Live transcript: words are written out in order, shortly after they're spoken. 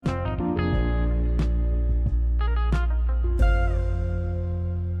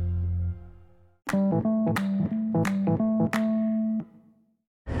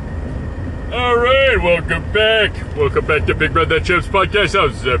welcome back. Welcome back to Big Brother Chips Podcast.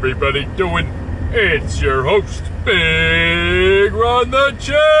 How's everybody doing? It's your host, Big Ron the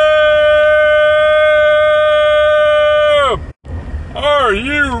Champ. Are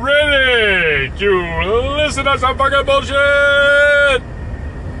you ready to listen to some fucking bullshit?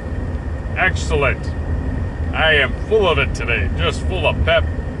 Excellent. I am full of it today. Just full of pep.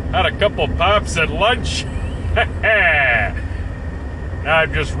 Had a couple pops at lunch.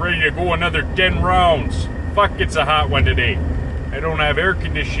 I'm just ready to go another 10 rounds. Fuck, it's a hot one today. I don't have air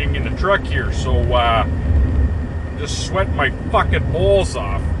conditioning in the truck here, so just sweating my fucking balls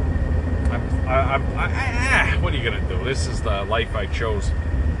off. What are you gonna do? This is the life I chose.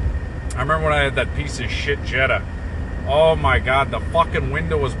 I remember when I had that piece of shit Jetta. Oh my god, the fucking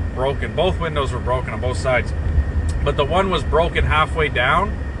window was broken. Both windows were broken on both sides, but the one was broken halfway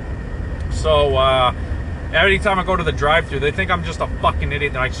down. So every time I go to the drive-thru, they think I'm just a fucking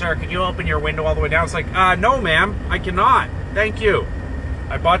idiot. They're like, "Sir, can you open your window all the way down?" It's like, no, ma'am, I cannot. Thank you.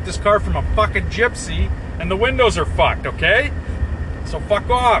 I bought this car from a fucking gypsy, and the windows are fucked, okay? So fuck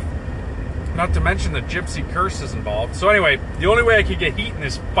off. Not to mention the gypsy curse is involved. So anyway, the only way I could get heat in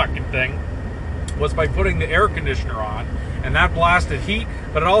this fucking thing was by putting the air conditioner on, and that blasted heat,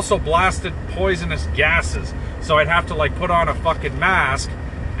 but it also blasted poisonous gases. So I'd have to, like, put on a fucking mask,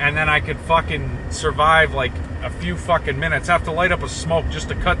 and then I could fucking survive like a few fucking minutes. Have to light up a smoke just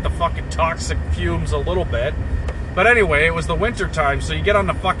to cut the fucking toxic fumes a little bit. But anyway, it was the winter time, so you get on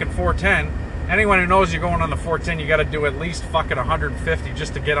the fucking 410. Anyone who knows you're going on the 410, you got to do at least fucking 150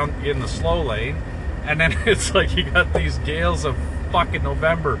 just to get on in the slow lane. And then it's like you got these gales of fucking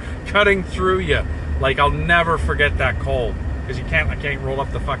November cutting through you. Like, I'll never forget that cold, because I can't roll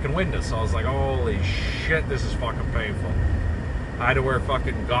up the fucking window. So I was like, holy shit, this is fucking painful. I had to wear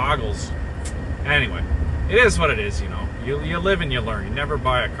fucking goggles. Anyway, it is what it is, you know. You live and you learn. You never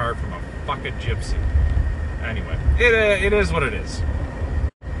buy a car from a fucking gypsy. Anyway, it is what it is.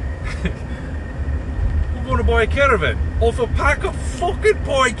 We're going to buy a caravan off a pack of fucking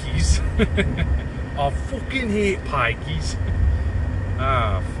pikeys. I fucking hate pikeys.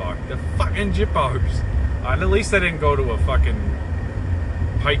 Ah, fuck. The fucking jippos. And at least I didn't go to a fucking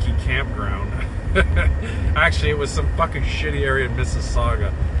pikey campground. Actually, it was some fucking shitty area in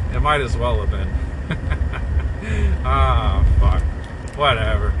Mississauga. It might as well have been. Ah, fuck.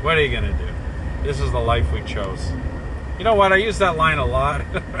 Whatever. What are you gonna do? This is the life we chose. You know what? I use that line a lot.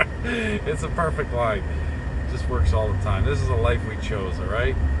 It's a perfect line. It just works all the time. This is the life we chose,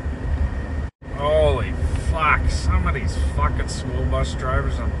 alright? Holy fuck. Some of these fucking school bus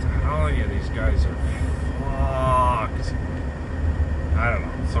drivers, I'm telling you, these guys are fucked. I don't know.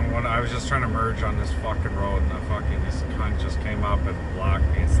 I was just trying to merge on this fucking road, and this cunt just came up and blocked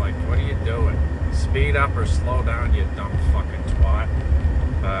me. It's like, what are you doing? Speed up or slow down, you dumb fucking twat.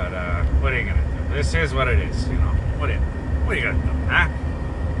 But what are you gonna do? This is what it is, you know. What are you gonna do, huh?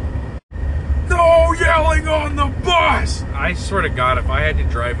 No yelling on the bus! I swear to God, if I had to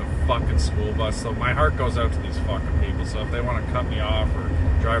drive a fucking school bus, so my heart goes out to these fucking people. So if they want to cut me off or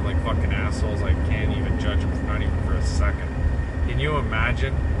drive like fucking assholes, I can't even judge them, not even for a second. Can you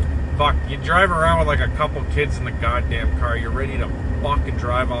imagine? Fuck, you drive around with like a couple kids in the goddamn car, you're ready to fucking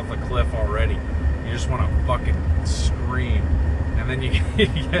drive off the cliff already. You just want to fucking scream. And then you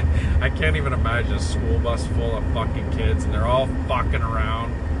I can't even imagine a school bus full of fucking kids, and they're all fucking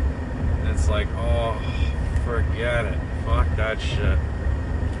around. And it's like, oh, forget it. Fuck that shit.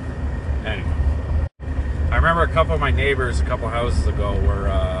 Anyway. I remember a couple of my neighbors a couple houses ago where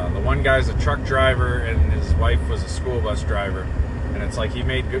the one guy's a truck driver and his wife was a school bus driver, and it's like he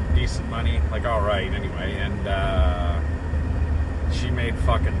made decent money, like alright anyway, and she made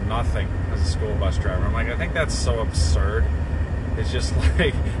fucking nothing as a school bus driver. I'm like, I think that's so absurd. It's just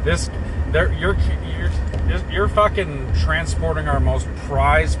like this. You're fucking transporting our most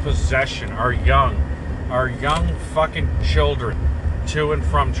prized possession, our young fucking children, to and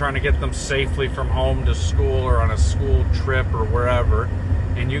from, trying to get them safely from home to school or on a school trip or wherever,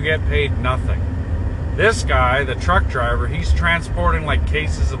 and you get paid nothing. This guy, the truck driver, he's transporting like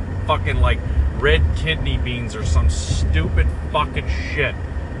cases of fucking like red kidney beans or some stupid fucking shit,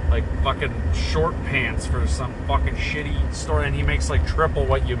 like fucking short pants for some fucking shitty store, and he makes like triple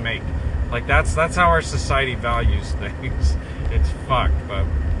what you make. Like that's how our society values things. It's fucked, but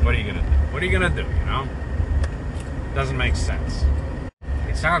what are you gonna do? What are you gonna do, you know? Doesn't make sense.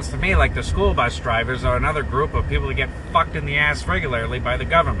 It sounds to me like the school bus drivers are another group of people that get fucked in the ass regularly by the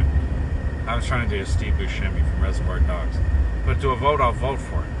government. I was trying to do a Steve Buscemi from Reservoir Dogs. Put it to a vote, I'll vote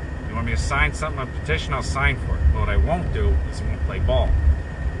for it. You want me to sign something, a petition, I'll sign for it. But what I won't do is I'm going to play ball.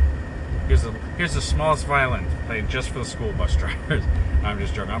 Here's the smallest violin played just for the school bus drivers. I'm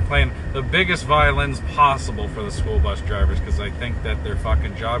just joking. I'm playing the biggest violins possible for the school bus drivers because I think that their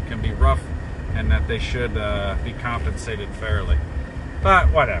fucking job can be rough and that they should be compensated fairly.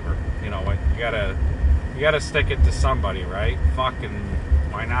 But whatever. You know what? You gotta stick it to somebody, right? Fucking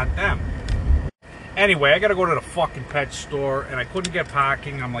why not them? Anyway, I gotta go to the fucking pet store and I couldn't get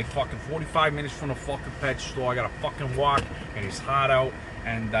parking. I'm like fucking 45 minutes from the fucking pet store. I gotta fucking walk and it's hot out.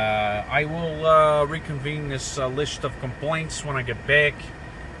 And I will reconvene this list of complaints when I get back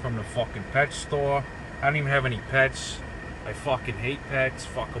from the fucking pet store. I don't even have any pets. I fucking hate pets.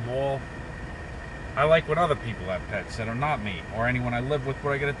 Fuck them all. I like when other people have pets that are not me or anyone I live with, but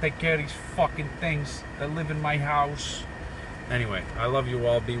I gotta take care of these fucking things that live in my house. Anyway, I love you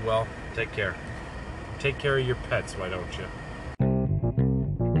all. Be well. Take care. Take care of your pets, why don't you?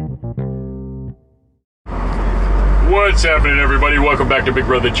 What's happening, everybody? Welcome back to Big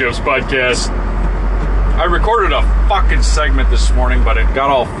Brother Joe's podcast. I recorded a fucking segment this morning, but it got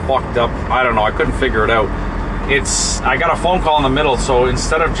all fucked up. I don't know. I couldn't figure it out. I got a phone call in the middle, so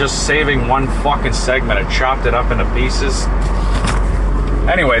instead of just saving one fucking segment, I chopped it up into pieces.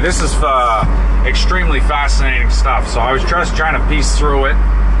 Anyway, this is extremely fascinating stuff. So I was just trying to piece through it.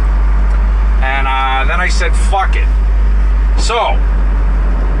 And then I said, fuck it. So,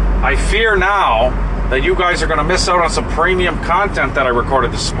 I fear now that you guys are going to miss out on some premium content that I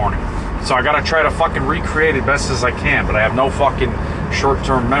recorded this morning. So I got to try to fucking recreate it best as I can, but I have no fucking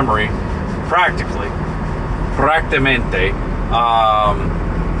short-term memory, practicamente.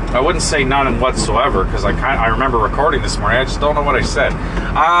 I wouldn't say none whatsoever, because I remember recording this morning. I just don't know what I said.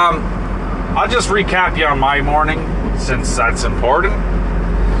 I'll just recap you on my morning, since that's important.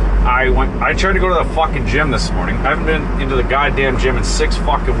 I tried to go to the fucking gym this morning. I haven't been into the goddamn gym in 6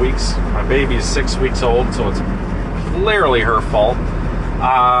 fucking weeks. My baby is 6 weeks old, so it's clearly her fault.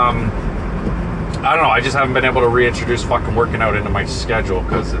 I don't know. I just haven't been able to reintroduce fucking working out into my schedule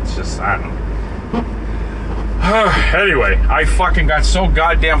because it's just, I don't know. Anyway, I fucking got so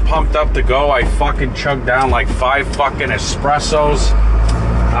goddamn pumped up to go. I fucking chugged down like 5 fucking espressos.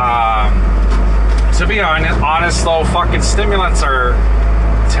 To be honest though, fucking stimulants are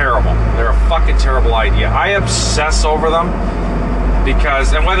terrible. They're a fucking terrible idea. I obsess over them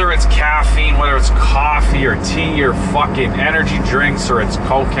because, and whether it's caffeine, whether it's coffee or tea or fucking energy drinks or it's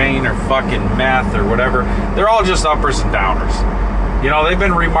cocaine or fucking meth or whatever, they're all just uppers and downers. You know, they've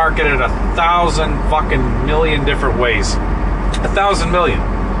been remarketed 1,000 fucking million different ways. 1,000 million.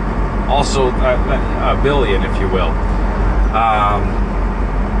 Also a billion, if you will.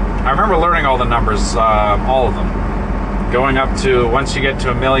 I remember learning all the numbers, all of them. Going up to, once you get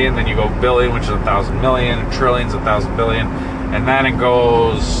to 1 million, then you go billion, which is 1,000 million, trillions, 1,000 billion, and then it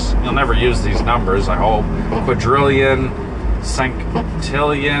goes, you'll never use these numbers, I hope, quadrillion,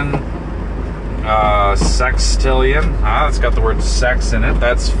 centillion, sextillion, it's got the word sex in it,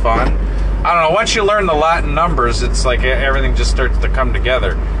 that's fun. I don't know, once you learn the Latin numbers, it's like everything just starts to come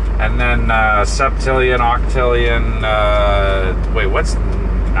together. And then septillion, octillion, wait, what's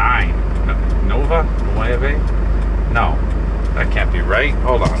 9? Nova? Nueve? No, that can't be right.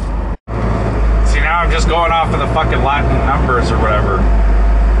 Hold on. See, now I'm just going off of the fucking Latin numbers or whatever.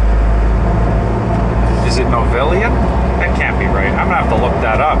 Is it Novillion? That can't be right. I'm gonna have to look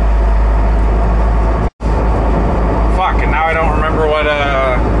that up. Fuck, and now I don't remember what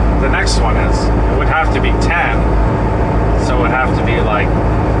the next one is. It would have to be 10. So it would have to be like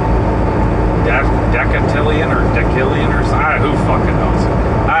decatillion or decillion or something. Who fucking knows?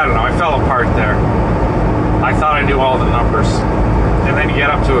 I don't know. I fell apart there. I thought I knew all the numbers. And then you get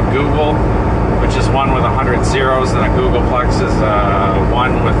up to a Google, which is 1 with 100 zeros, and a Googleplex is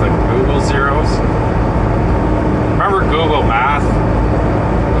 1 with a Google zeros. Remember Google Math?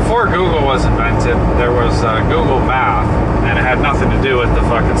 Before Google was invented, there was Google Math, and it had nothing to do with the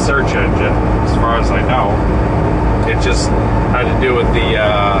fucking search engine, as far as I know. It just had to do with the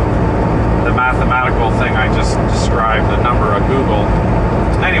mathematical thing I just described, the number of Google.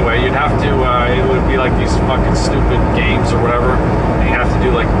 Anyway, you'd have to, it would be like these fucking stupid games or whatever, and you have to do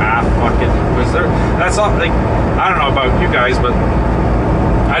like math fucking, because that's all, like, I don't know about you guys, but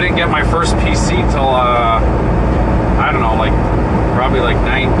I didn't get my first PC till, I don't know, like, probably like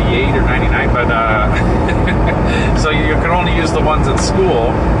 98 or 99, but, so you can only use the ones at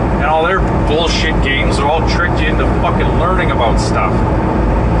school, and all their bullshit games are all tricked you into fucking learning about stuff.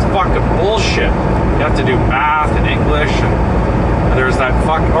 It's fucking bullshit. You have to do math and English, and there's that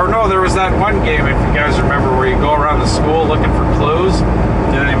there was that one game, if you guys remember, where you go around the school looking for clues,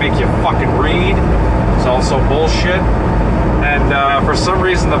 and then they make you fucking read. It's also bullshit. And for some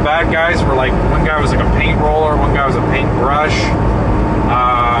reason, the bad guys were like, one guy was like a paint roller, one guy was a paintbrush.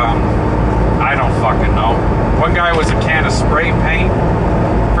 I don't fucking know. One guy was a can of spray paint.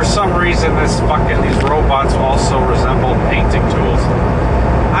 For some reason, these robots also resemble painting tools.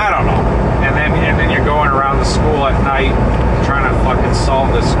 I don't know. And then you're going around the school at night trying to fucking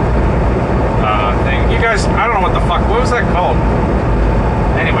solve this thing. You guys, I don't know what the fuck. What was that called?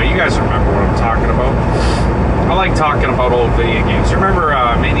 Anyway, you guys remember what I'm talking about. I like talking about old video games. You remember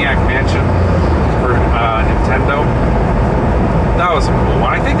Maniac Mansion for Nintendo? That was a cool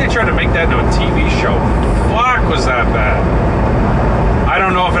one. I think they tried to make that into a TV show. Fuck, was that bad? I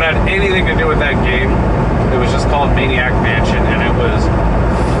don't know if it had anything to do with that game. It was just called Maniac Mansion, and it was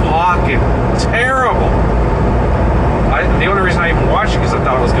fucking terrible. The only reason I even watched it is I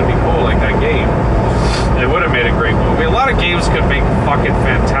thought it was going to be cool, like that game. It would have made a great movie. A lot of games could make fucking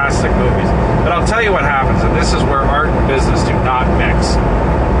fantastic movies. But I'll tell you what happens, and this is where art and business do not mix.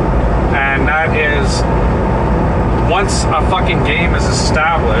 And that is, once a fucking game is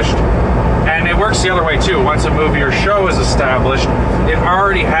established, and it works the other way too, once a movie or show is established, it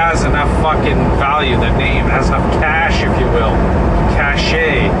already has enough fucking value, the name, it has enough cash, if you will,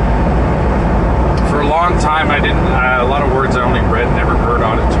 cachet. For a long time, I didn't, a lot of words I only read, never heard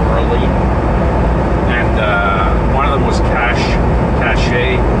auditorily. And one of them was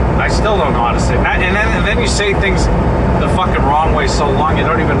cachet. I still don't know how to say that. And then you say things the fucking wrong way so long, you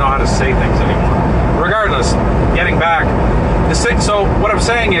don't even know how to say things anymore. Regardless, getting back, so what I'm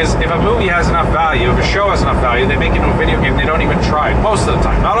saying is, if a movie has enough value, if a show has enough value, they make it into a video game, they don't even try it. Most of the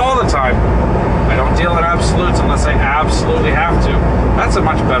time. Not all the time. I don't deal in absolutes unless I absolutely have to. That's a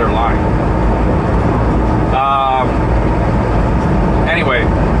much better line. Anyway,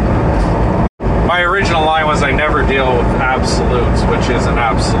 my original line was I never deal with absolutes, which is an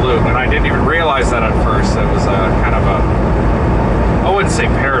absolute, and I didn't even realize that at first. It was a kind of a, I wouldn't say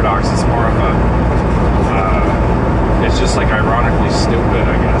paradox, it's more of a, it's just like ironically stupid,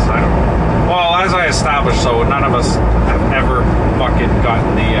 I guess. I don't know. Well, as I established, so none of us have ever fucking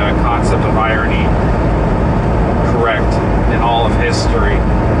gotten the concept of irony correct in all of history,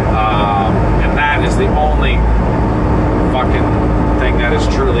 and that is the only fucking thing that is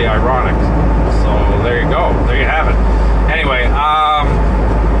truly ironic. So there you go. There you have it. Anyway,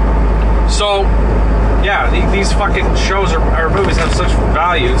 so yeah, these fucking shows or movies have such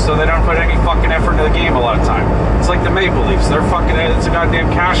value, so they don't put any fucking effort into the game a lot of time. It's like the Maple Leafs. They're fucking, it's a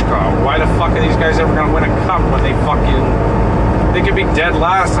goddamn cash cow. Why the fuck are these guys ever gonna win a cup when they could be dead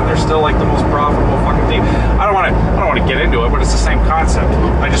last and they're still like the most profitable fucking team? I don't want to get into it, but it's the same concept.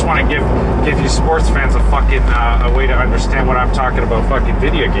 I just want to give you sports fans a fucking a way to understand what I'm talking about fucking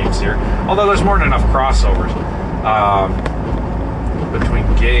video games here. Although there's more than enough crossovers between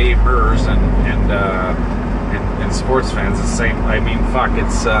gamers and sports fans. It's the same. I mean, fuck.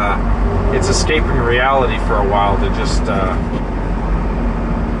 It's escaping reality for a while to just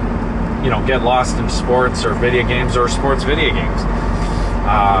get lost in sports or video games or sports video games.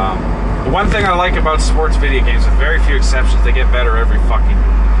 The one thing I like about sports video games, with very few exceptions, they get better every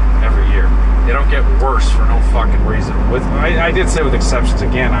year. They don't get worse for no fucking reason. I did say with exceptions.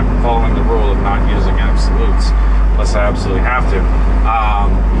 Again, I'm following the rule of not using absolutes unless I absolutely have to.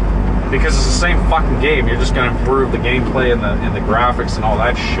 Because it's the same fucking game. You're just going to improve the gameplay and the graphics and all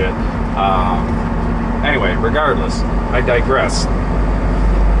that shit. Anyway, regardless, I digress.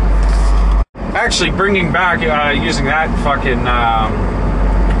 Actually, bringing back, using that fucking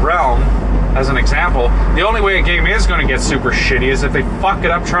realm as an example, the only way a game is going to get super shitty is if they fuck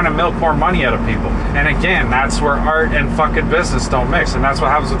it up trying to milk more money out of people. And again, that's where art and fucking business don't mix. And that's what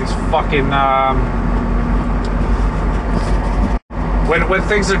happens with these fucking... When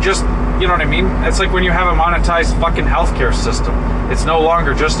things are just, you know what I mean? It's like when you have a monetized fucking healthcare system. It's no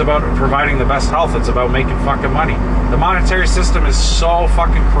longer just about providing the best health. It's about making fucking money. The monetary system is so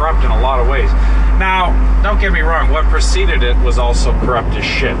fucking corrupt in a lot of ways. Now, don't get me wrong. What preceded it was also corrupt as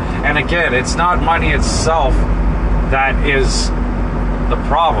shit. And again, it's not money itself that is the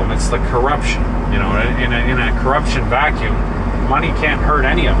problem. It's the corruption. You know, in a corruption vacuum, money can't hurt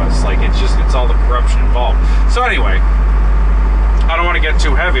any of us. Like, it's all the corruption involved. So anyway, I don't want to get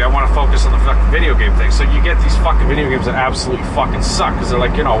too heavy. I want to focus on the fucking video game thing. So you get these fucking video games that absolutely fucking suck. Because they're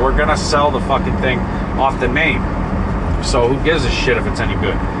like, we're going to sell the fucking thing off the name. So who gives a shit if it's any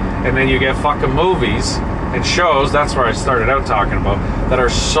good? And then you get fucking movies and shows, that's where I started out talking about, that are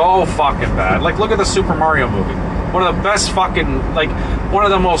so fucking bad. Like, look at the Super Mario movie. One of the best fucking, like, one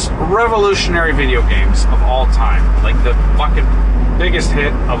of the most revolutionary video games of all time. Like, the fucking biggest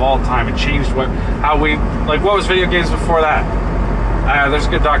hit of all time. It changed what was video games before that? There's a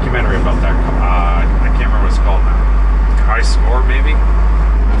good documentary about that. I can't remember what it's called now. High Score, maybe?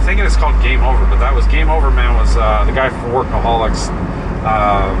 I'm thinking it's called Game Over, but that was Game Over, man, was the guy from Workaholics.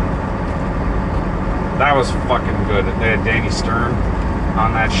 that was fucking good. They had Danny Stern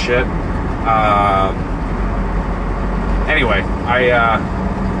on that shit. Anyway,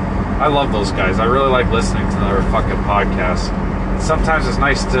 I love those guys. I really like listening to their fucking podcasts. Sometimes it's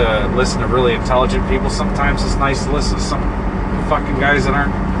nice to listen to really intelligent people. Sometimes it's nice to listen to some fucking guys that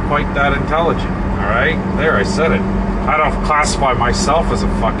aren't quite that intelligent. Alright? There, I said it. I don't classify myself as a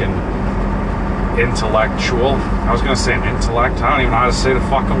fucking intellectual. I was gonna say an intellect. I don't even know how to say the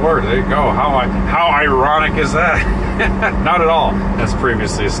fucking word. There you go. How ironic is that? Not at all, as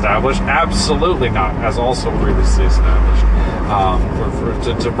previously established. Absolutely not, as also previously established.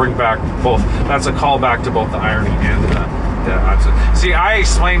 To bring back both. That's a callback to both the irony and the see, I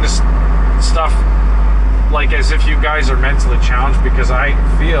explain this stuff like as if you guys are mentally challenged because I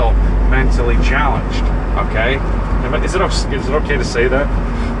feel mentally challenged. Okay? Is it okay to say that?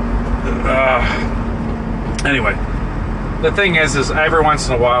 Anyway, the thing is every once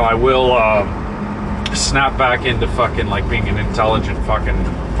in a while I will snap back into fucking like being an intelligent fucking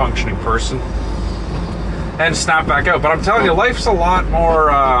functioning person and snap back out. But I'm telling you, life's a lot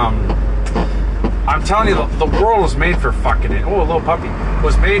more. I'm telling you, the world was made for fucking little puppy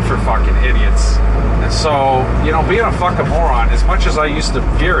was made for fucking idiots. And so, you know, being a fucking moron, as much as I used to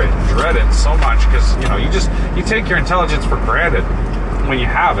fear it and dread it so much, because you know, you take your intelligence for granted when you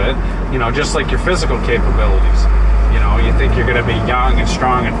have it, you know, just like your physical capabilities. You know, you think you're going to be young and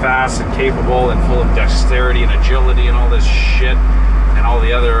strong and fast and capable and full of dexterity and agility and all this shit and all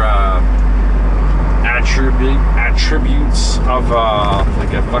the other attributes of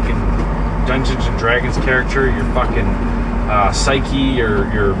like a fucking Dungeons and Dragons character, your fucking psyche,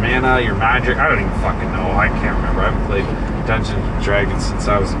 your mana, your magic. I don't even fucking know. I can't remember. I haven't played Dungeons and Dragons since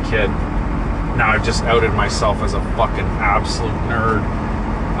I was a kid. Now I've just outed myself as a fucking absolute nerd.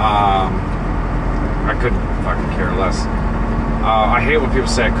 I couldn't fucking care less. I hate when people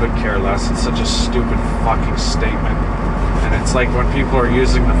say I could care less. It's such a stupid fucking statement. And it's like when people are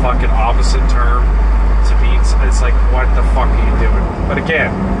using the fucking opposite term to me, it's like, what the fuck are you doing? But again,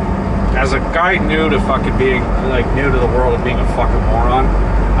 as a guy new to fucking being, like, new to the world of being a fucking moron,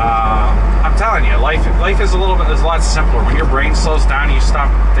 I'm telling you, life is a lot simpler. When your brain slows down and you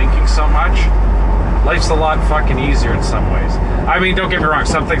stop thinking so much, life's a lot fucking easier in some ways. I mean, don't get me wrong,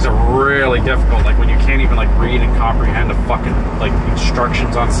 some things are really difficult, like when you can't even like read and comprehend a fucking like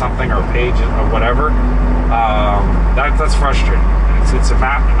instructions on something or a page or whatever. That's frustrating. It's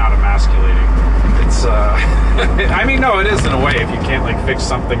not emasculating. It's I mean, no, it is in a way if you can't like fix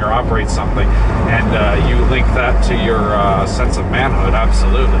something or operate something, and you link that to your sense of manhood,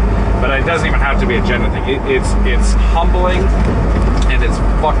 absolutely. But it doesn't even have to be a gender thing. It's humbling and it's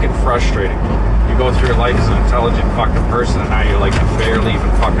fucking frustrating. You go through your life as an intelligent fucking person, and now you're like barely even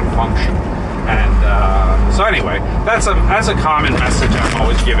fucking function. And so anyway, that's a common message I'm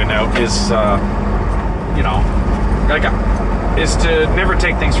always giving out is you know, like, is to never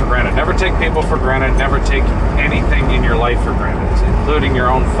take things for granted. Never take people for granted. Never take anything in your life for granted, including your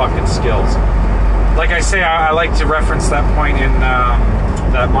own fucking skills. Like I say, I like to reference that point in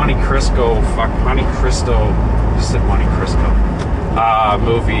that Monte Cristo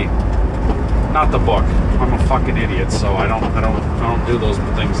movie. Not the book. I'm a fucking idiot, so I don't do those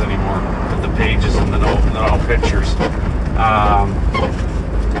things anymore with the pages and the no pictures.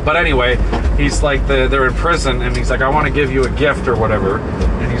 But anyway, he's like, they're in prison, and he's like, I want to give you a gift or whatever.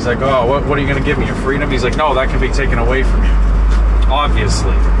 And he's like, oh, what are you going to give me, your freedom? He's like, no, that can be taken away from you.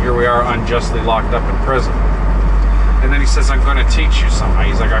 Obviously, here we are unjustly locked up in prison. And then he says, I'm going to teach you something.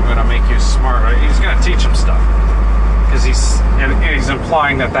 He's like, I'm going to make you smart. He's going to teach him stuff. Because he's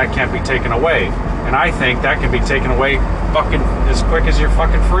implying that can't be taken away. And I think that can be taken away fucking as quick as your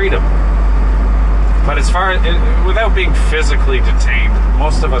fucking freedom. But as far as, without being physically detained,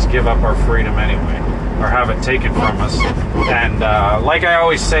 most of us give up our freedom anyway, or have it taken from us. And like I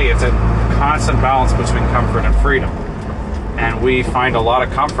always say, it's a constant balance between comfort and freedom. And we find a lot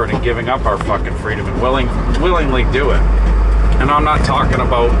of comfort in giving up our fucking freedom and willingly do it. And I'm not talking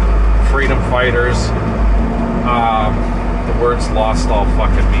about freedom fighters. The word's lost all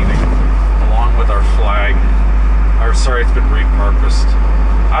fucking meaning, along with our flag. Or sorry, it's been repurposed.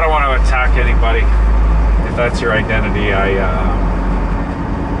 I don't want to attack anybody. If that's your identity, I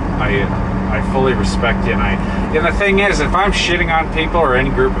fully respect you. And the thing is, if I'm shitting on people or any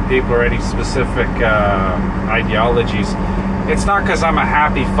group of people or any specific ideologies, it's not because I'm a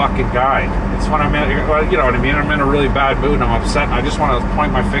happy fucking guy. It's when I'm in, you know what I mean? I'm in a really bad mood and I'm upset and I just want to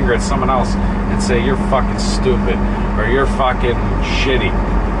point my finger at someone else and say, you're fucking stupid or you're fucking shitty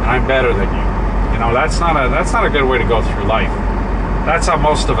and I'm better than you. You know, that's not a good way to go through life. That's how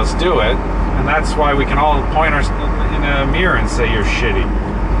most of us do it, and that's why we can all point in a mirror and say you're shitty.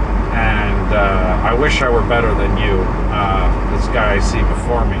 and I wish I were better than you. This guy I see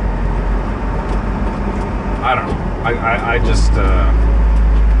before me. I don't know. I just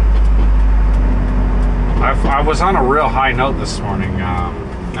I was on a real high note this morning,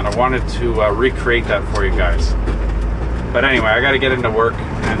 and I wanted to recreate that for you guys. But anyway, I got to get into work,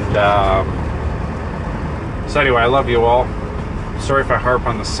 and so anyway, I love you all. Sorry if I harp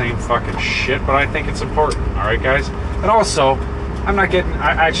on the same fucking shit, but I think it's important. All right, guys. And also, I'm not getting.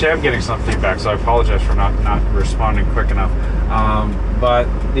 Actually, I'm getting some feedback, so I apologize for not responding quick enough. But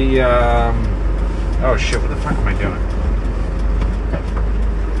the oh shit! What the fuck am I doing?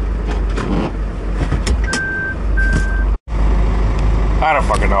 I don't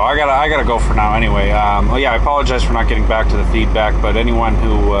fucking know. I gotta go for now anyway. Well, yeah, I apologize for not getting back to the feedback, but anyone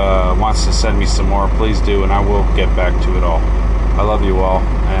who wants to send me some more, please do, and I will get back to it all. I love you all,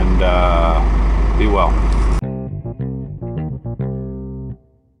 and be well.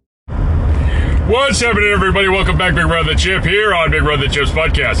 What's happening, everybody? Welcome back, Big Brother Chip here on Big Brother Chip's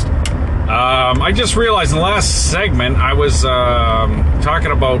podcast. I just realized in the last segment I was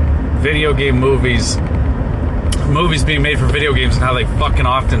talking about video game movies being made for video games and how they fucking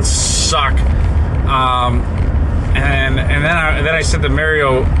often suck. And then I said the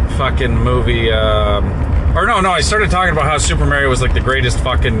Mario fucking movie. I started talking about how Super Mario was like the greatest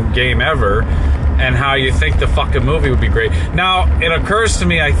fucking game ever, and how you think the fucking movie would be great. Now, it occurs to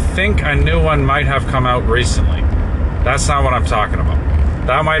me, I think a new one might have come out recently. That's not what I'm talking about.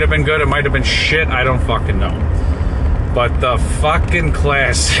 That might have been good, it might have been shit, I don't fucking know. But the fucking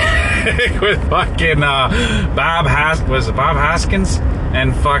classic with fucking Bob Hoskins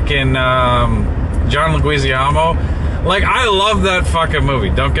and fucking John Leguizamo. Like, I love that fucking movie.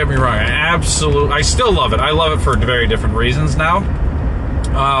 Don't get me wrong. I still love it. I love it for very different reasons now.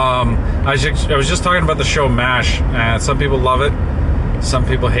 I was just talking about the show MASH, and some people love it, some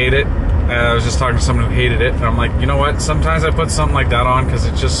people hate it. I was just talking to someone who hated it, and I'm like, you know what? Sometimes I put something like that on because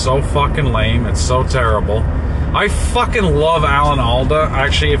it's just so fucking lame. It's so terrible. I fucking love Alan Alda.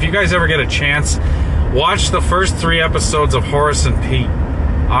 Actually, if you guys ever get a chance, watch the first 3 episodes of Horace and Pete.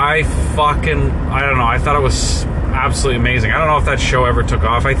 I don't know. I thought it was absolutely amazing. I don't know if that show ever took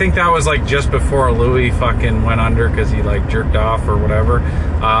off. I think that was like just before Louis fucking went under because he like jerked off or whatever.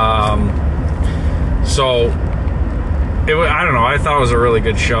 I don't know. I thought it was a really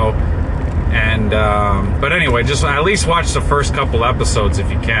good show. And but anyway, just at least watch the first couple episodes if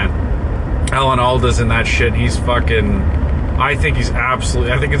you can. Alan Alda's in that shit. He's fucking. I think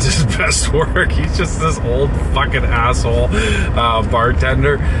it's his best work. He's just this old fucking asshole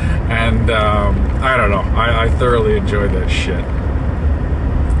bartender, and I don't know. I thoroughly enjoyed that shit.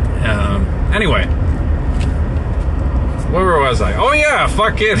 Anyway, where was I? Oh yeah,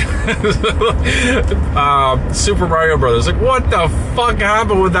 fucking Super Mario Brothers. Like, what the fuck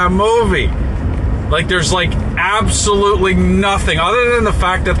happened with that movie? Like, there's like absolutely nothing other than the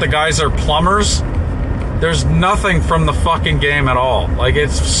fact that the guys are plumbers. There's nothing from the fucking game at all. Like,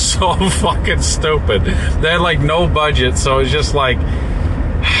 it's so fucking stupid. They had like no budget, so it's just like,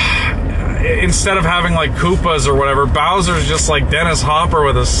 instead of having like Koopas or whatever, Bowser's just like Dennis Hopper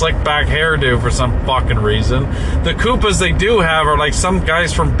with a slick back hairdo for some fucking reason. The Koopas they do have are like some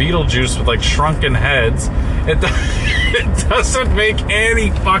guys from Beetlejuice with like shrunken heads. It doesn't make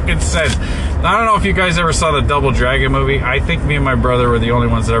any fucking sense. I don't know if you guys ever saw the Double Dragon movie. I think me and my brother were the only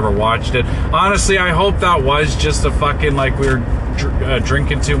ones that ever watched it. Honestly, I hope that was just a fucking, like, we were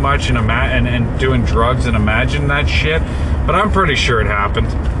drinking too much and doing drugs and imagine that shit. But I'm pretty sure it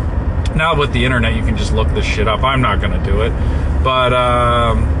happened. Now with the internet, you can just look this shit up. I'm not going to do it. But,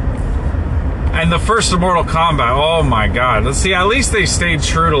 and the first Mortal Kombat, oh my god. Let's see, at least they stayed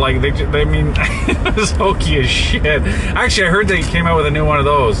true to, like, they mean, it was hokey as shit. Actually, I heard they came out with a new one of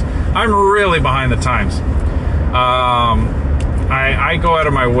those. I'm really behind the times. I go out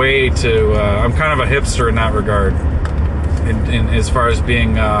of my way to, I'm kind of a hipster in that regard. In as far as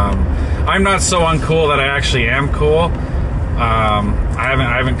being, I'm not so uncool that I actually am cool.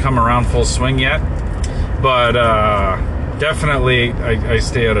 I haven't come around full swing yet. But, definitely, I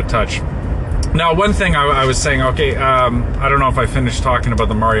stay out of touch. Now, one thing I was saying, okay, I don't know if I finished talking about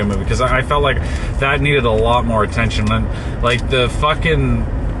the Mario movie, because I felt like that needed a lot more attention. And, like, the fucking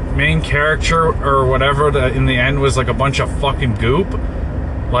main character or whatever in the end was like a bunch of fucking goop.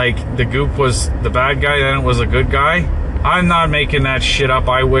 Like, the goop was the bad guy, then it was a good guy. I'm not making that shit up.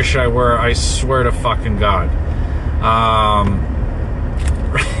 I wish I were. I swear to fucking God.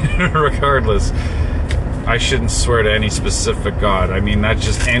 Regardless, I shouldn't swear to any specific God. I mean, that's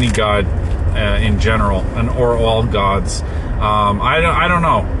just any God in general, or all gods. I don't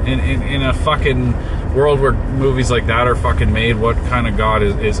know. In a fucking world where movies like that are fucking made, what kind of God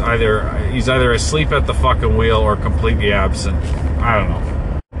is he's either asleep at the fucking wheel or completely absent? I don't know.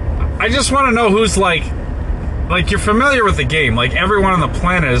 I just want to know who's like you're familiar with the game. Like everyone on the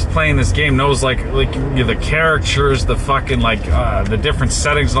planet is playing this game, knows like the characters, the fucking the different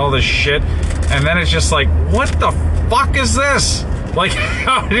settings and all this shit. And then it's just like, what the fuck is this? Like,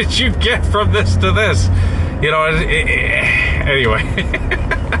 how did you get from this to this? You know, anyway.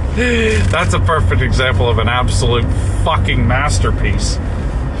 That's a perfect example of an absolute fucking masterpiece.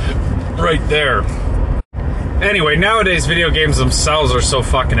 Right there. Anyway, nowadays video games themselves are so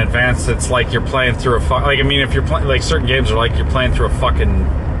fucking advanced. It's like you're playing through if you're playing, like certain games are like you're playing through a fucking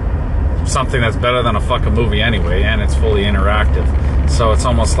something that's better than a fucking movie anyway, and it's fully interactive. So it's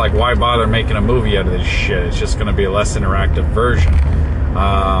almost like, why bother making a movie out of this shit? It's just going to be a less interactive version.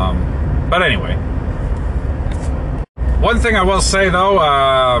 But anyway, one thing I will say though,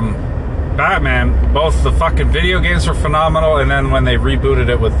 Batman, both the fucking video games were phenomenal, and then when they rebooted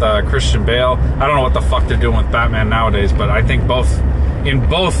it with Christian Bale, I don't know what the fuck they're doing with Batman nowadays, but I think in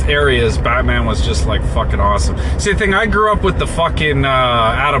both areas, Batman was just like fucking awesome. See, the thing, I grew up with the fucking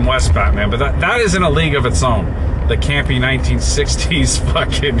Adam West Batman, but that is in a league of its own. The campy 1960s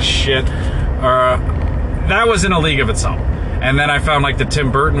fucking shit, that was in a league of its own. And then I found like the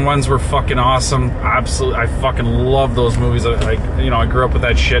Tim Burton ones were fucking awesome. Absolutely, I fucking love those movies. I grew up with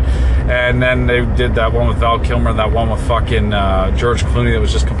that shit. And then they did that one with Val Kilmer, that one with fucking George Clooney that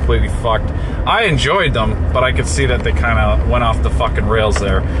was just completely fucked. I enjoyed them, but I could see that they kind of went off the fucking rails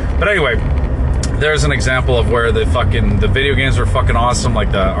there. But anyway, there's an example of where the video games were fucking awesome,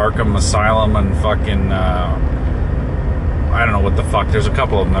 like the Arkham Asylum and fucking I don't know what the fuck. There's a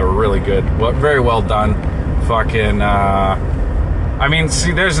couple of them that were really good. Very well done. Fucking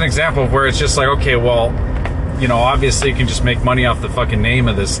see, there's an example of where it's just like, okay, well, obviously you can just make money off the fucking name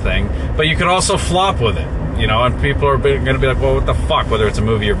of this thing, but you could also flop with it, and people are going to be like, well, what the fuck, whether it's a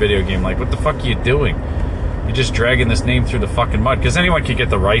movie or video game, like, what the fuck are you doing? You're just dragging this name through the fucking mud, because anyone could get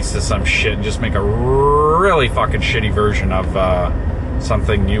the rights to some shit and just make a really fucking shitty version of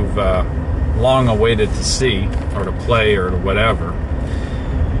something you've long awaited to see, or to play, or to whatever.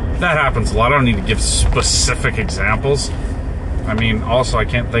 That happens a lot. I don't need to give specific examples. Also, I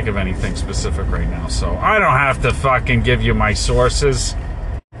can't think of anything specific right now, so I don't have to fucking give you my sources.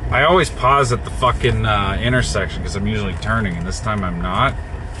 I always pause at the fucking intersection because I'm usually turning, and this time I'm not.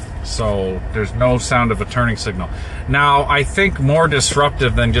 So there's no sound of a turning signal. Now, I think more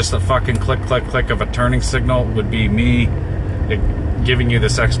disruptive than just a fucking click, click, click of a turning signal would be me giving you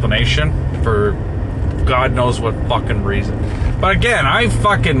this explanation for God knows what fucking reason. But again, I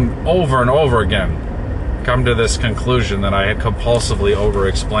fucking over and over again come to this conclusion that I had compulsively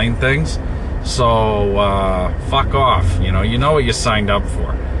over-explained things. So, fuck off. You know what you signed up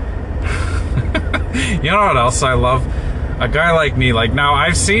for. You know what else I love? A guy like me, now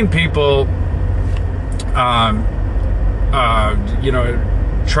I've seen people, try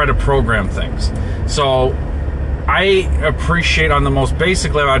to program things. So, I appreciate on the most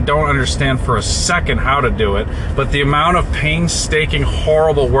basic level, I don't understand for a second how to do it, but the amount of painstaking,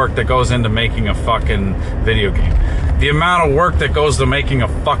 horrible work that goes into making a fucking video game. The amount of work that goes to making a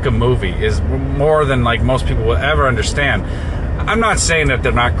fucking movie is more than most people will ever understand. I'm not saying that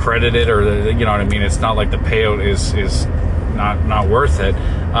they're not credited or you know what I mean. It's not like the payout is not worth it.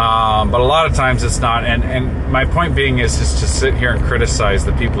 But a lot of times it's not. And my point being is just to sit here and criticize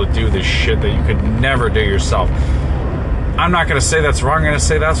the people that do this shit that you could never do yourself. I'm not going to say that's wrong. I'm going to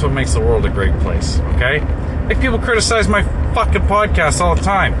say that's what makes the world a great place. Okay? Like, people criticize my fucking podcast all the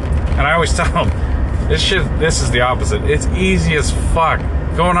time, and I always tell them this is the opposite. It's easy as fuck.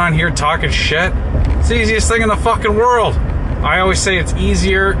 Going on here talking shit, it's the easiest thing in the fucking world. I always say it's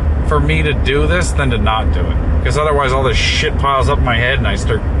easier for me to do this than to not do it, because otherwise all this shit piles up in my head and I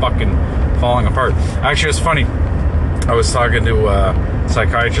start fucking falling apart. Actually, it's funny. I was talking to a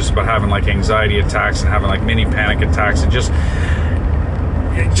psychiatrist about having anxiety attacks and having mini panic attacks and just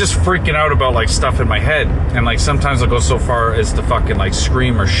freaking out about stuff in my head. And sometimes I'll go so far as to fucking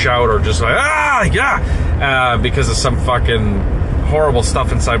scream or shout or just because of some fucking horrible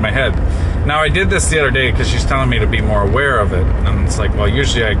stuff inside my head. Now, I did this the other day because she's telling me to be more aware of it, and it's well,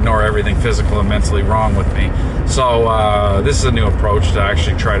 usually I ignore everything physical and mentally wrong with me. So this is a new approach to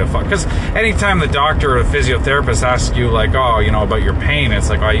actually try to because anytime the doctor or the physiotherapist asks you about your pain,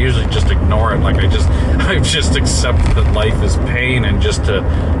 it's I usually just ignore it. I just accept that life is pain and just to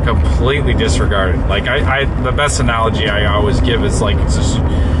completely disregard it. The best analogy I always give is it's just,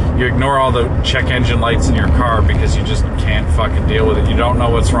 you ignore all the check engine lights in your car because you just can't fucking deal with it. You don't know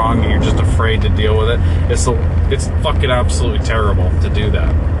what's wrong and you're just afraid to deal with it. It's fucking absolutely terrible to do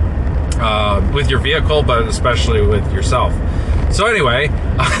that with your vehicle, but especially with yourself. So anyway,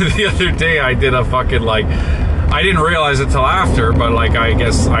 the other day I did a fucking like, I didn't realize it till after, but like I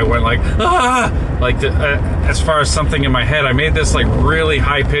guess I went like as far as something in my head, I made this like really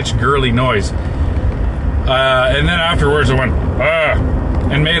high pitched girly noise, and then afterwards I went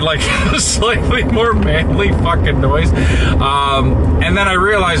and made like a slightly more manly fucking noise, and then I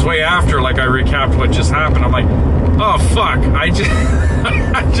realized way after, like I recapped what just happened. I'm like, oh fuck, I just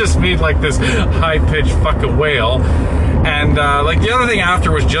I just made like this high pitched fucking wail. And like the other thing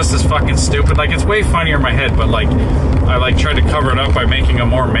after was just as fucking stupid. Like it's way funnier in my head, but like I like tried to cover it up by making a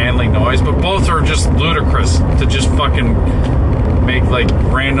more manly noise. But both are just ludicrous to just fucking make like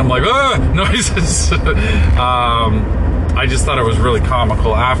random like noises. I just thought it was really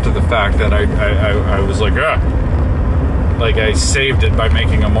comical after the fact that I was like I saved it by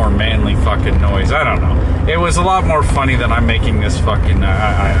making a more manly fucking noise. I don't know. It was a lot more funny than I'm making this fucking.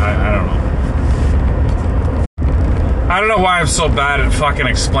 I don't know. I don't know why I'm so bad at fucking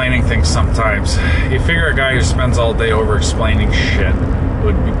explaining things sometimes. You figure a guy who spends all day over explaining shit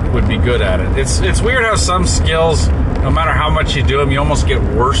would be good at it. It's weird how some skills, no matter how much you do them, you almost get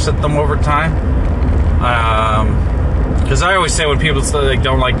worse at them over time. Because I always say when people like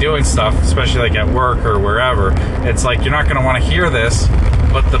don't like doing stuff, especially like at work or wherever, it's like you're not going to want to hear this,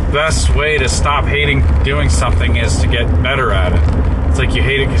 but the best way to stop hating doing something is to get better at it. It's like you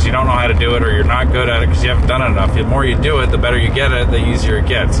hate it because you don't know how to do it, or you're not good at it because you haven't done it enough. The more you do it, the better you get at it, the easier it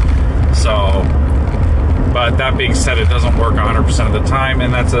gets. So, but that being said, it doesn't work 100% of the time,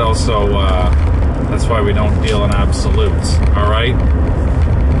 and that's also, that's why we don't deal in absolutes, all right?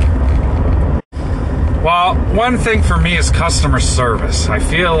 Well, one thing for me is customer service. I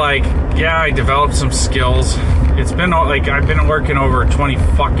feel like, yeah, I developed some skills. It's been like, I've been working over 20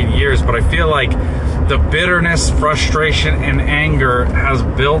 fucking years, but I feel like the bitterness, frustration, and anger has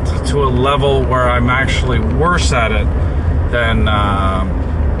built to a level where I'm actually worse at it than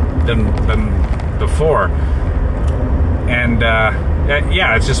before. And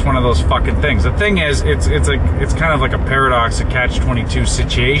yeah, it's just one of those fucking things. The thing is, it's kind of like a paradox, a catch-22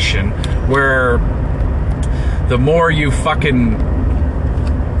 situation where the more you fucking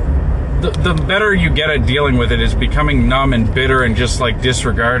the better you get at dealing with it is becoming numb and bitter and just like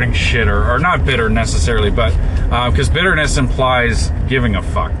disregarding shit, or not bitter necessarily, but because bitterness implies giving a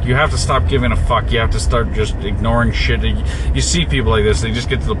fuck. You have to stop giving a fuck. You have to start just ignoring shit. You see people like this, they just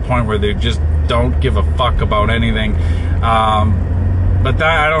get to the point where they just don't give a fuck about anything. But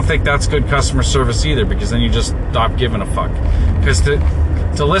that, I don't think that's good customer service either, because then you just stop giving a fuck. Because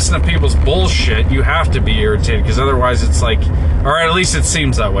to listen to people's bullshit, you have to be irritated, because otherwise it's like, or at least it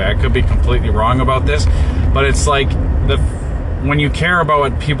seems that way. I could be completely wrong about this, but it's like when you care about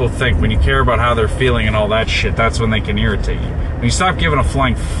what people think, when you care about how they're feeling and all that shit, that's when they can irritate you. When you stop giving a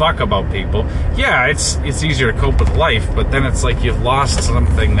flying fuck about people, yeah, it's easier to cope with life, but then it's like you've lost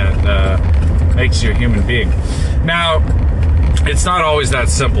something that makes you a human being. Now, it's not always that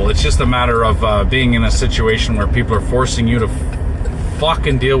simple. It's just a matter of being in a situation where people are forcing you to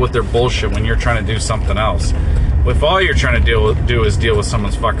fucking deal with their bullshit when you're trying to do something else. If all you're trying to do is deal with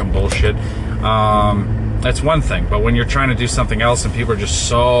someone's fucking bullshit, that's one thing. But when you're trying to do something else and people are just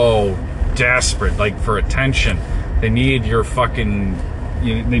so desperate, like for attention, they need your fucking,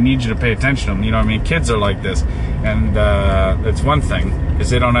 they need you to pay attention to them. You know what I mean? Kids are like this, and that's one thing,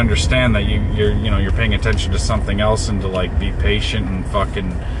 because they don't understand that you're paying attention to something else, and to like be patient and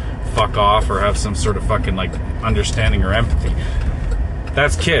fucking fuck off, or have some sort of fucking like understanding or empathy.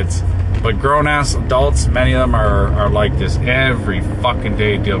 That's kids. But grown-ass adults, many of them are like this every fucking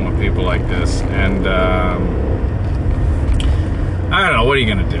day, dealing with people like this. And I don't know, what are you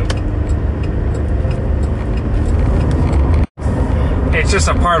gonna do? It's just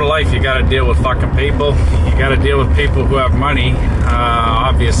a part of life. You gotta deal with fucking people. You gotta deal with people who have money,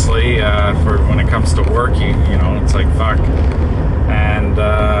 obviously, for when it comes to work. You know, it's like fuck. And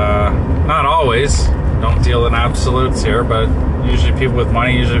not always. Don't deal in absolutes here, but usually people with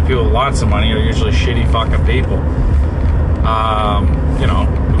money, usually people with lots of money, are usually shitty fucking people. You know,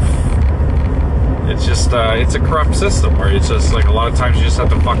 it's just it's a corrupt system where it's just like a lot of times you just have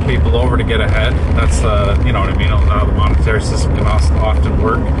to fuck people over to get ahead. That's the, you know what I mean, how the monetary system can often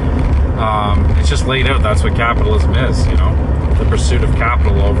work. It's just laid out. That's what capitalism is, you know, the pursuit of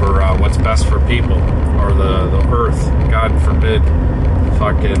capital over what's best for people, or the earth. God forbid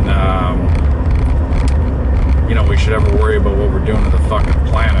fucking you know, we should ever worry about what we're doing to the fucking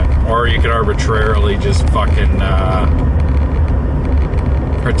planet. Or you could arbitrarily just fucking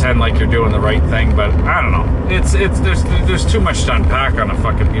pretend like you're doing the right thing, but I don't know. There's too much to unpack on a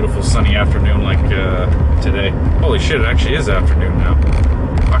fucking beautiful sunny afternoon like today. Holy shit, it actually is afternoon now.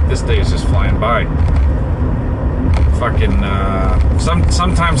 Fuck, this day is just flying by. Fucking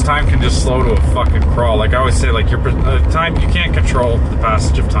sometimes time can just slow to a fucking crawl. Like I always say, like your time, you can't control the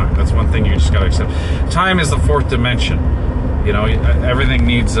passage of time. That's one thing you just gotta accept. Time is the fourth dimension. You know, everything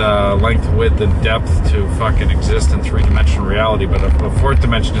needs length, width, and depth to fucking exist in three-dimensional reality, but a fourth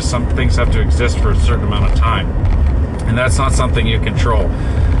dimension is some things have to exist for a certain amount of time, and that's not something you control.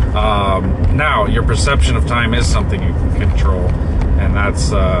 Now, your perception of time is something you can control, and that's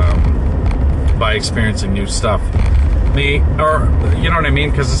by experiencing new stuff. You know what I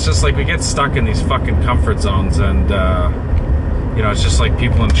mean? Because it's just like we get stuck in these fucking comfort zones, and you know, it's just like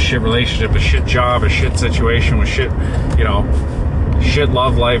people in a shit relationship, a shit job, a shit situation with shit, you know, shit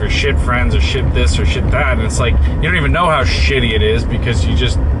love life, or shit friends, or shit this, or shit that. And it's like, you don't even know how shitty it is because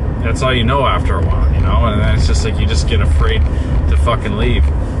that's all you know after a while, you know? And then it's just like, you just get afraid to fucking leave.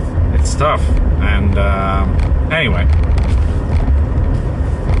 It's tough. And, anyway.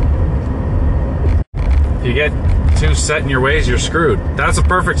 If you get too set in your ways, you're screwed. That's a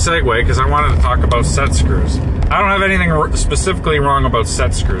perfect segue because I wanted to talk about set screws. I don't have anything specifically wrong about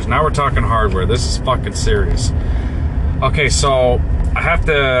set screws. Now we're talking hardware. This is fucking serious. Okay, so I have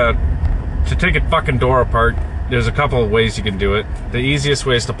to take a fucking door apart. There's a couple of ways you can do it. The easiest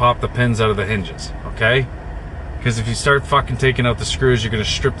way is to pop the pins out of the hinges, okay? Because if you start fucking taking out the screws, you're gonna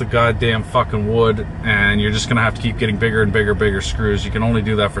strip the goddamn fucking wood, and you're just gonna have to keep getting bigger and bigger screws. You can only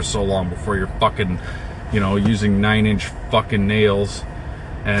do that for so long before you're fucking, you know, using 9-inch fucking nails.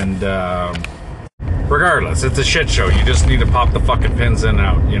 And regardless, it's a shit show. You just need to pop the fucking pins in and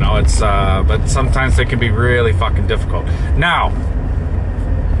out. You know, it's but sometimes they can be really fucking difficult. Now,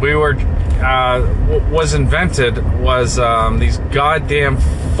 what was invented was these goddamn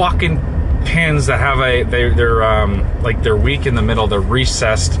fucking pins that have they're like they're weak in the middle. They're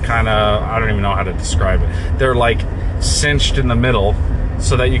recessed, kind of. I don't even know how to describe it. They're like cinched in the middle,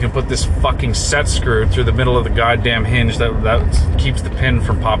 so that you can put this fucking set screw through the middle of the goddamn hinge that keeps the pin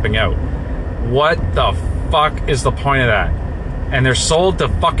from popping out. What the fuck is the point of that? And they're sold to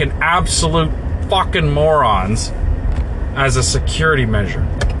fucking absolute fucking morons as a security measure.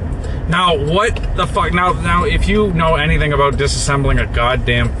 Now, what the fuck? Now, if you know anything about disassembling a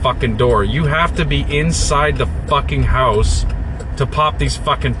goddamn fucking door, you have to be inside the fucking house to pop these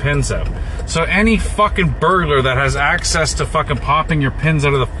fucking pins out. So any fucking burglar that has access to fucking popping your pins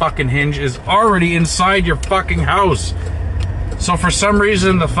out of the fucking hinge is already inside your fucking house. So for some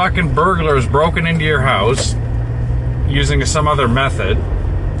reason, the fucking burglar has broken into your house using some other method,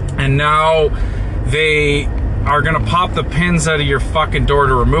 and now they are gonna pop the pins out of your fucking door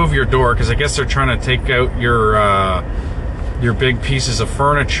to remove your door, because I guess they're trying to take out your big pieces of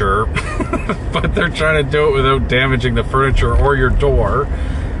furniture, but they're trying to do it without damaging the furniture or your door.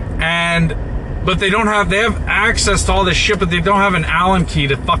 But they have access to all this shit, but they don't have an Allen key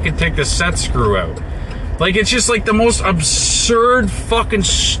to fucking take the set screw out. Like, it's just like the most absurd, fucking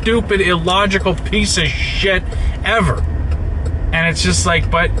stupid, illogical piece of shit ever. And it's just like,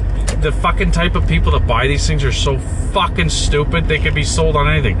 but the fucking type of people that buy these things are so fucking stupid, they could be sold on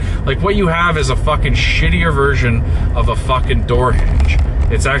anything. Like, what you have is a fucking shittier version of a fucking door hinge.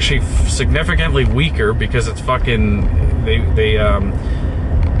 It's actually significantly weaker because it's fucking, they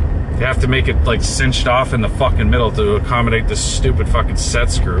have to make it like cinched off in the fucking middle to accommodate this stupid fucking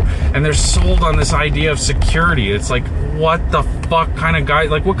set screw. And they're sold on this idea of security. It's like, what the fuck kind of guy,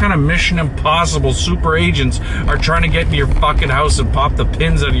 like what kind of Mission Impossible super agents are trying to get into your fucking house and pop the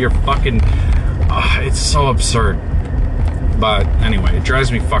pins out of your fucking, it's so absurd. But anyway, it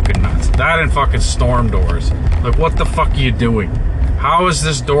drives me fucking nuts. That and fucking storm doors. Like, what the fuck are you doing? How is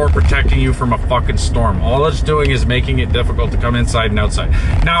this door protecting you from a fucking storm? All it's doing is making it difficult to come inside and outside.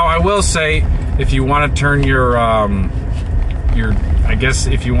 Now, I will say, if you want to turn your I guess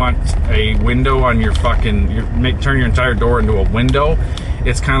if you want a window on your fucking, turn your entire door into a window,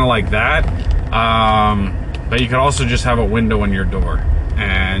 it's kind of like that. But you could also just have a window in your door,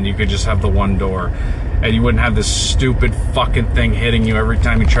 and you could just have the one door. And you wouldn't have this stupid fucking thing hitting you every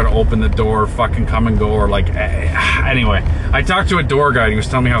time you try to open the door, fucking come and go, or like, anyway. I talked to a door guy, and he was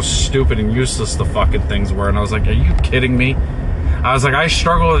telling me how stupid and useless the fucking things were, and I was like, are you kidding me? I was like, I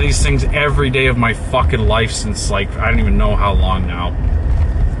struggle with these things every day of my fucking life since, like, I don't even know how long now.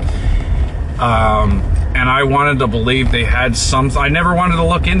 And I wanted to believe they had I never wanted to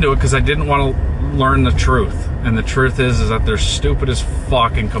look into it because I didn't want to learn the truth. And the truth is that they're stupid as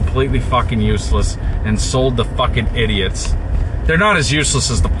fuck and completely fucking useless and sold to fucking idiots. They're not as useless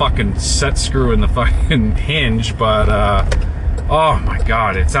as the fucking set screw in the fucking hinge, but Oh my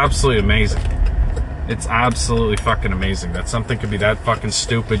God, it's absolutely amazing. It's absolutely fucking amazing that something could be that fucking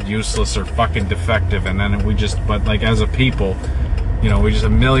stupid, useless, or fucking defective, and then we just, but like as a people, you know, we just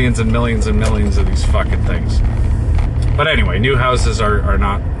have millions and millions and millions of these fucking things. But anyway, new houses are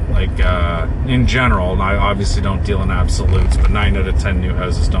not, like, in general, and I obviously don't deal in absolutes, but 9 out of 10 new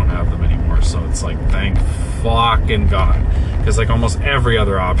houses don't have them anymore, so it's like, thank fucking God, because like almost every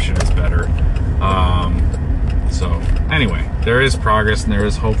other option is better. So anyway, there is progress and there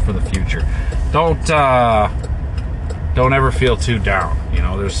is hope for the future. Don't ever feel too down. You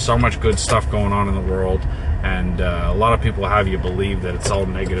know, there's so much good stuff going on in the world, and a lot of people have you believe that it's all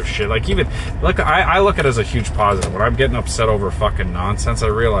negative shit. Like, even look, I look at it as a huge positive. When I'm getting upset over fucking nonsense, I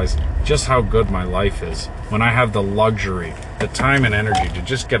realize just how good my life is when I have the luxury, the time and energy to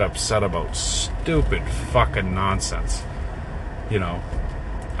just get upset about stupid fucking nonsense. You know,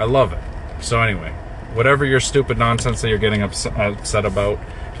 I love it. So anyway, whatever your stupid nonsense that you're getting upset about,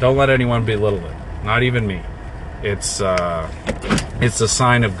 don't let anyone belittle it. Not even me. It's a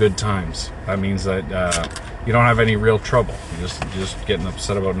sign of good times. That means that you don't have any real trouble. You're just getting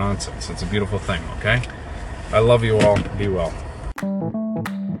upset about nonsense. It's a beautiful thing, okay? I love you all. Be well.